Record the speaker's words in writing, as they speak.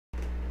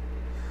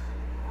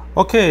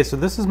Okay, so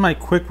this is my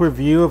quick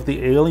review of the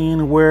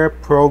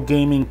Alienware Pro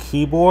Gaming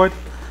Keyboard.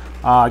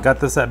 I got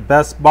this at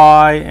Best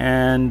Buy,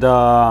 and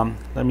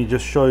let me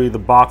just show you the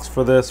box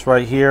for this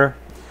right here.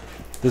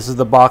 This is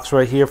the box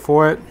right here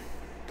for it.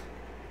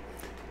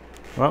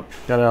 Well,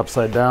 got it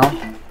upside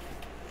down.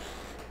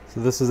 So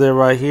this is it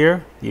right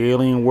here, the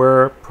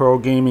Alienware Pro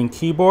Gaming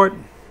Keyboard.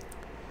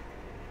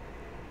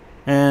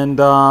 And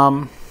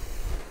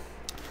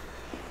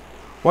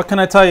what can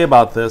I tell you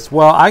about this?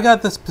 Well, I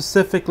got this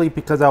specifically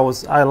because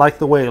I liked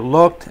the way it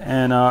looked,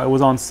 and it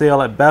was on sale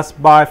at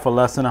Best Buy for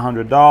less than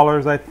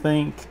 $100, I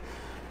think.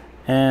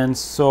 And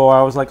so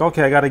I was like,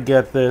 okay, I got to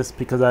get this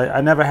because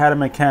I never had a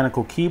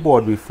mechanical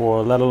keyboard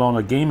before, let alone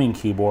a gaming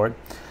keyboard.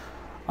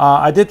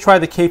 I did try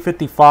the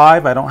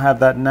k55. I don't have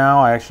that now.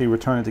 I actually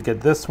returned it to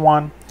get this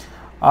one.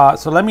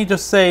 So let me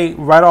just say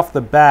right off the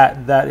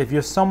bat that if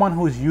you're someone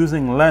who's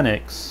using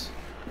Linux,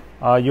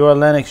 you're a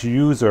Linux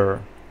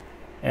user,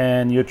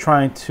 and you're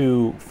trying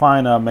to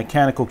find a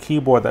mechanical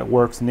keyboard that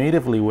works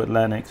natively with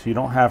Linux, you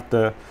don't have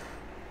to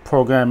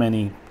program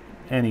any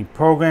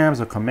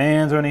programs or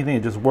commands or anything.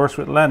 It just works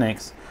with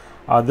Linux.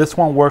 This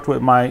one worked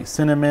with my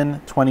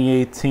Cinnamon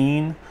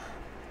 2018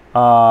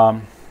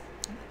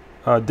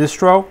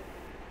 distro.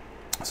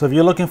 So if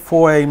you're looking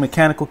for a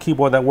mechanical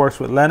keyboard that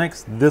works with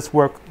Linux, this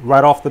worked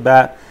right off the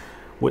bat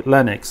with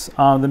Linux.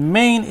 The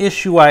main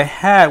issue I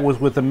had was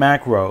with the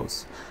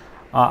macros.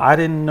 I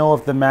didn't know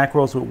if the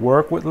macros would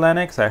work with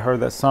Linux. I heard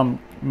that some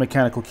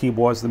mechanical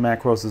keyboards, the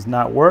macros does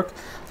not work.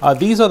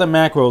 These are the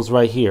macros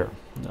right here.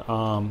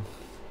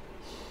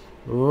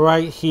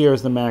 Right here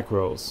is the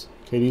macros.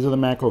 Okay, these are the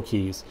macro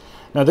keys.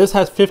 Now this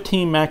has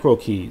 15 macro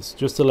keys,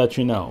 just to let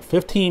you know.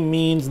 15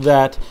 means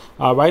that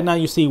right now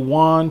you see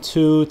 1,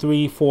 2,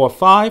 3, 4,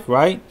 5,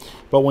 right?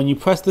 But when you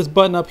press this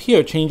button up here,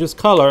 it changes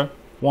color.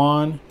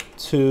 1,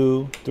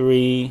 2,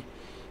 3.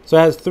 So it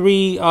has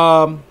 3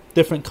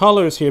 different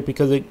colors here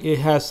because it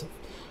has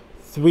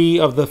 3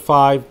 of the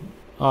 5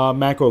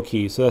 macro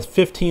keys. So that's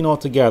 15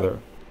 altogether.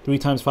 3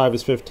 times 5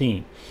 is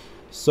 15.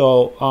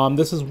 So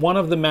this is one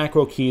of the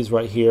macro keys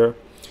right here,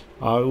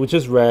 which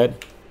is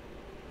red,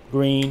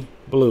 green,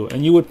 blue.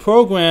 And you would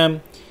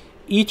program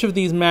each of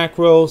these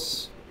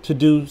macros to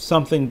do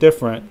something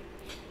different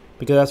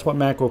because that's what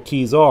macro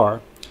keys are.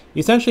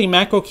 Essentially,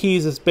 macro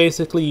keys is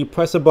basically you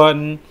press a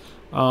button,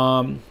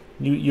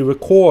 you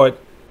record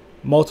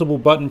multiple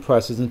button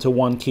presses into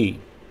one key.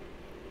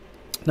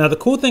 Now the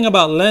cool thing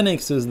about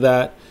Linux is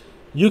that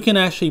you can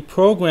actually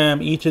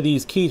program each of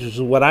these keys, which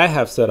is what I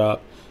have set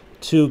up,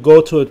 to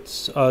go to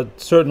a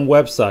certain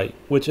website,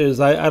 which is,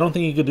 I don't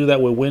think you could do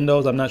that with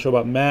Windows. I'm not sure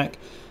about Mac.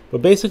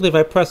 But basically, if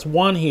I press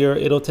 1 here,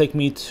 it'll take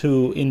me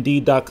to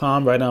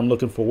Indeed.com. Right now I'm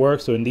looking for work,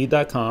 so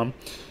Indeed.com.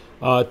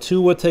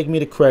 2 would take me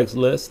to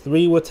Craigslist.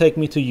 3 would take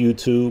me to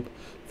YouTube.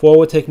 4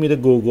 would take me to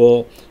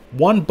Google.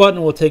 1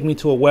 button will take me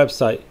to a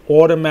website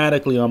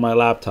automatically on my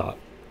laptop,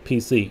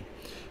 PC.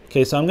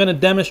 Okay, so I'm going to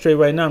demonstrate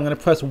right now. I'm going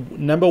to press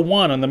number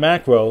 1 on the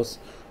macros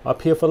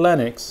up here for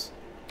Linux.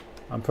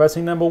 I'm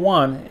pressing number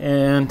 1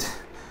 and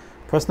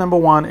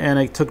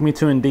it took me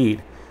to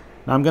Indeed.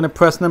 Now I'm going to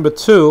press number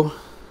 2.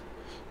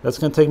 That's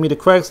going to take me to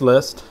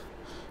Craigslist.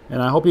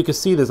 And I hope you can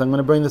see this. I'm going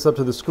to bring this up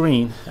to the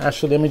screen.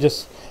 Actually, let me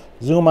just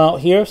zoom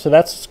out here. So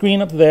that's the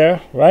screen up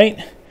there, right?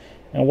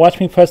 And watch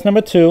me press number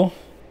 2.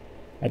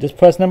 I just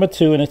pressed number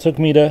 2 and it took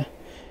me to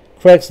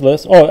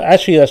Craigslist. Oh,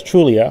 actually that's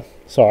Trulia.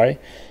 Sorry.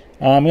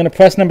 I'm going to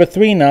press number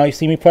 3 now. You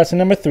see me pressing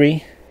number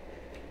 3.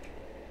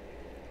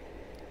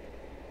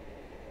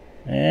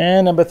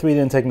 And number 3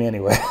 didn't take me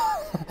anywhere.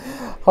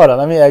 Hold on,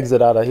 let me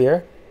exit out of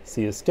here.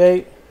 See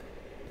escape.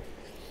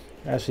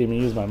 Actually, let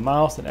me use my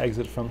mouse and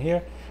exit from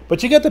here.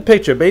 But you get the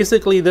picture.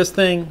 Basically, this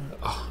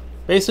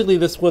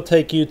will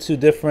take you to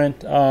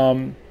different,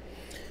 let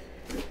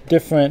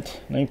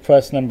me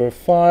press number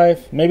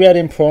 5. Maybe I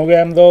didn't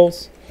program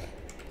those,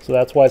 so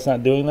that's why it's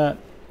not doing that.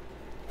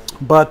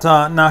 But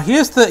now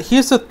here's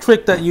the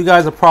trick that you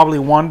guys are probably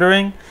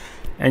wondering,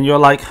 and you're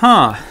like,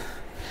 huh?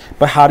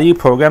 But how do you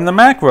program the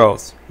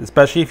macros,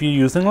 especially if you're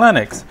using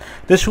Linux?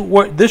 This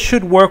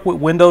should work with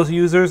Windows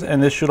users,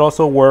 and this should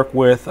also work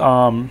with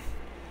Linux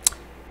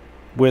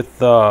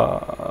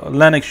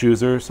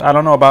users. I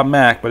don't know about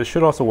Mac, but it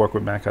should also work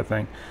with Mac, I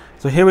think.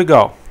 So here we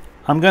go.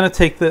 I'm gonna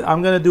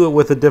do it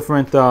with the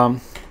different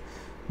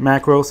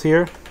macros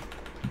here.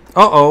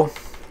 Uh-oh,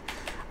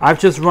 I've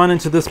just run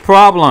into this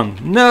problem.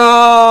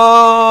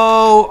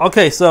 No.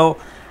 Okay, so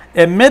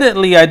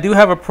admittedly, I do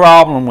have a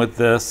problem with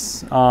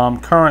this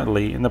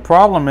currently, and the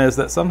problem is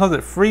that sometimes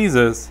it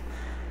freezes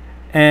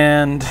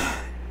and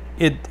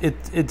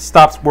it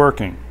stops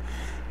working.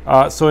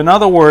 So in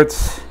other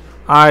words,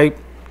 right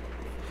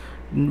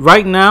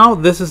now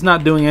this is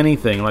not doing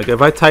anything. Like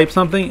if I type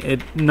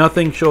something,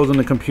 nothing shows on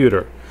the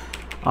computer.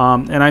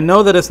 And I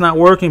know that it's not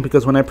working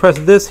because when I press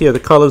this here, the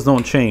colors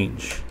don't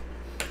change.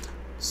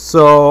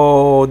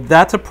 So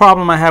that's a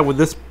problem I have with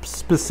this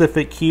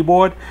specific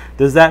keyboard.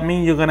 Does that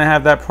mean you're going to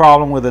have that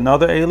problem with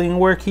another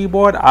Alienware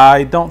keyboard?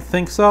 I don't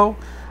think so.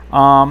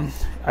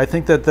 I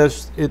think that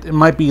it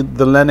might be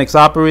the Linux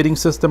operating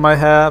system I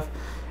have.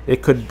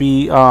 It could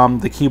be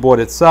the keyboard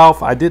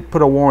itself. I did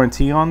put a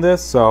warranty on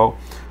this, so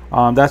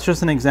that's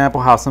just an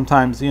example how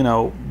sometimes, you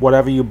know,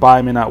 whatever you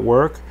buy may not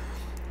work.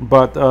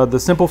 But the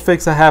simple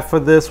fix I have for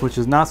this, which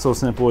is not so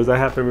simple, is I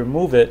have to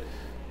remove it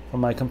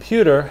from my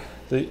computer.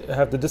 I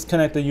have to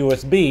disconnect the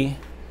USB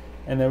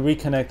and then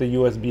reconnect the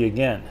USB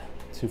again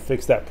to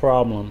fix that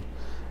problem.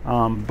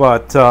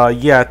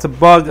 Yeah, it's a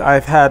bug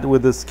I've had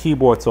with this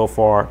keyboard so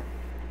far.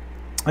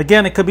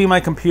 Again, it could be my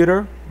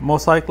computer,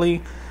 most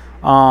likely,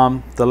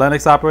 the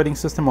Linux operating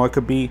system, or it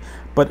could be,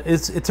 but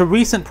it's a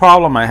recent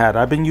problem I had.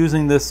 I've been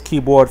using this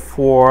keyboard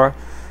for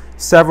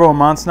several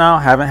months now,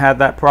 haven't had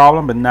that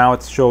problem, but now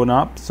it's shown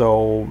up.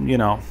 So, you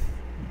know,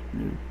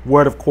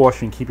 word of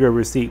caution, keep your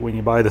receipt when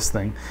you buy this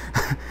thing.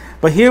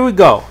 But here we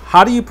go.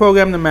 How do you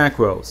program the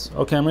macros?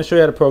 Okay, I'm going to show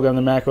you how to program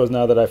the macros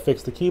now that I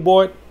fixed the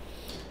keyboard.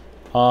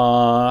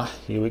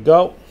 Here we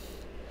go.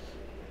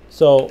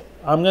 So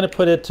I'm going to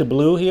put it to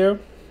blue here.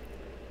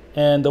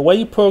 And the way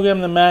you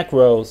program the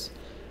macros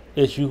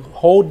is you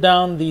hold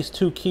down these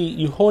two keys.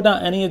 You hold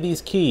down any of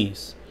these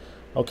keys.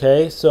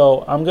 Okay,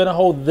 so I'm going to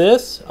hold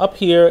this up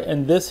here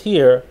and this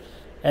here,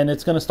 and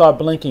it's going to start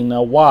blinking.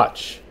 Now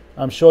watch.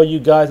 I'm sure you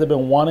guys have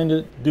been wanting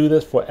to do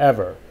this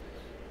forever.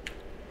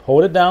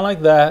 Hold it down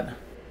like that.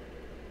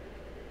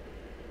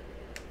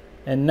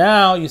 And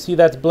now you see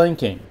that's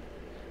blinking.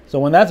 So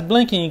when that's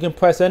blinking, you can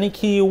press any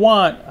key you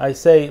want. I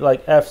say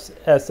like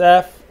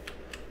SF.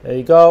 There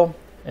you go.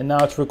 And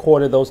now it's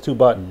recorded those two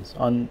buttons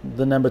on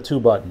the number 2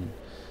 button.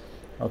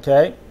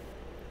 Okay.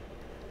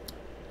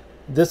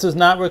 This does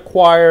not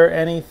require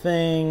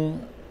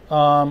anything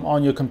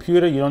on your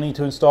computer. You don't need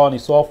to install any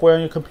software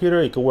on your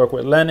computer. It can work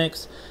with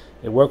Linux.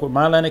 It works with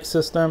my Linux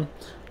system.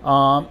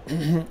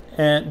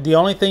 And the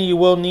only thing you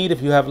will need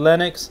if you have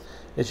Linux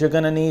is you're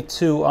going to need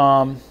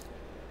to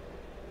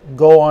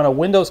go on a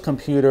Windows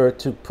computer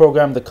to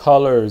program the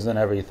colors and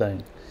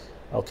everything.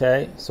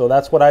 Okay, so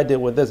that's what I did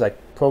with this. I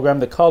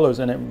programmed the colors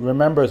and it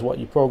remembers what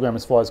you program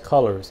as far as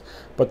colors.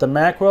 But the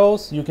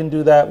macros, you can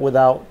do that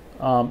without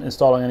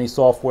installing any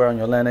software on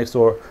your Linux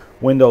or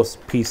Windows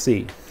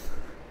PC.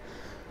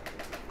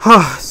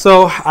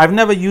 So I've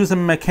never used a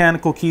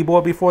mechanical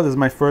keyboard before. This is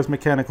my first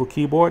mechanical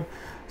keyboard,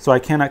 so I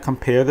cannot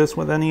compare this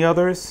with any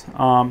others.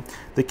 The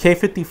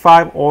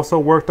K55 also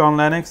worked on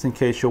Linux, in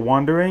case you're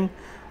wondering.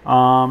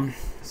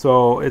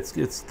 So it's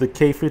the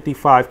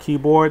K55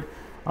 keyboard.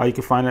 You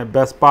can find it at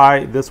Best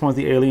Buy. This one's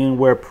the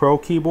Alienware Pro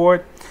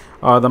keyboard.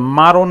 The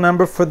model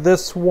number for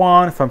this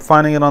one, if I'm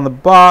finding it on the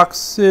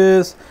box,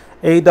 is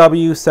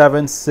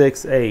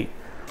AW768.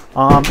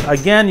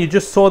 Again, you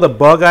just saw the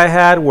bug I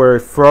had where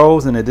it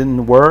froze and it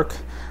didn't work.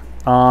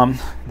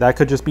 That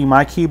could just be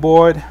my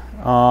keyboard.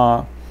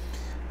 I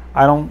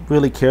don't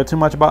really care too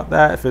much about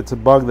that. If it's a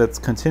bug that's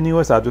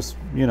continuous, I'll just,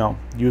 you know,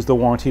 use the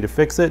warranty to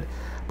fix it.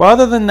 But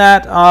other than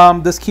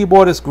that, this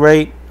keyboard is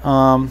great.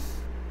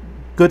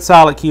 Good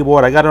solid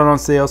keyboard. I got it on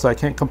sale, so I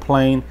can't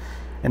complain.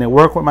 And it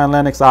worked with my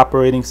Linux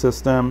operating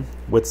system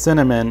with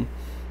Cinnamon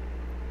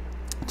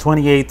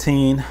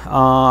 2018.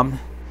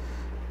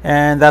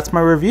 And that's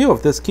my review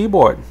of this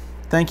keyboard.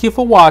 Thank you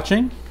for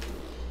watching,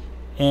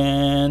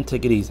 and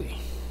take it easy.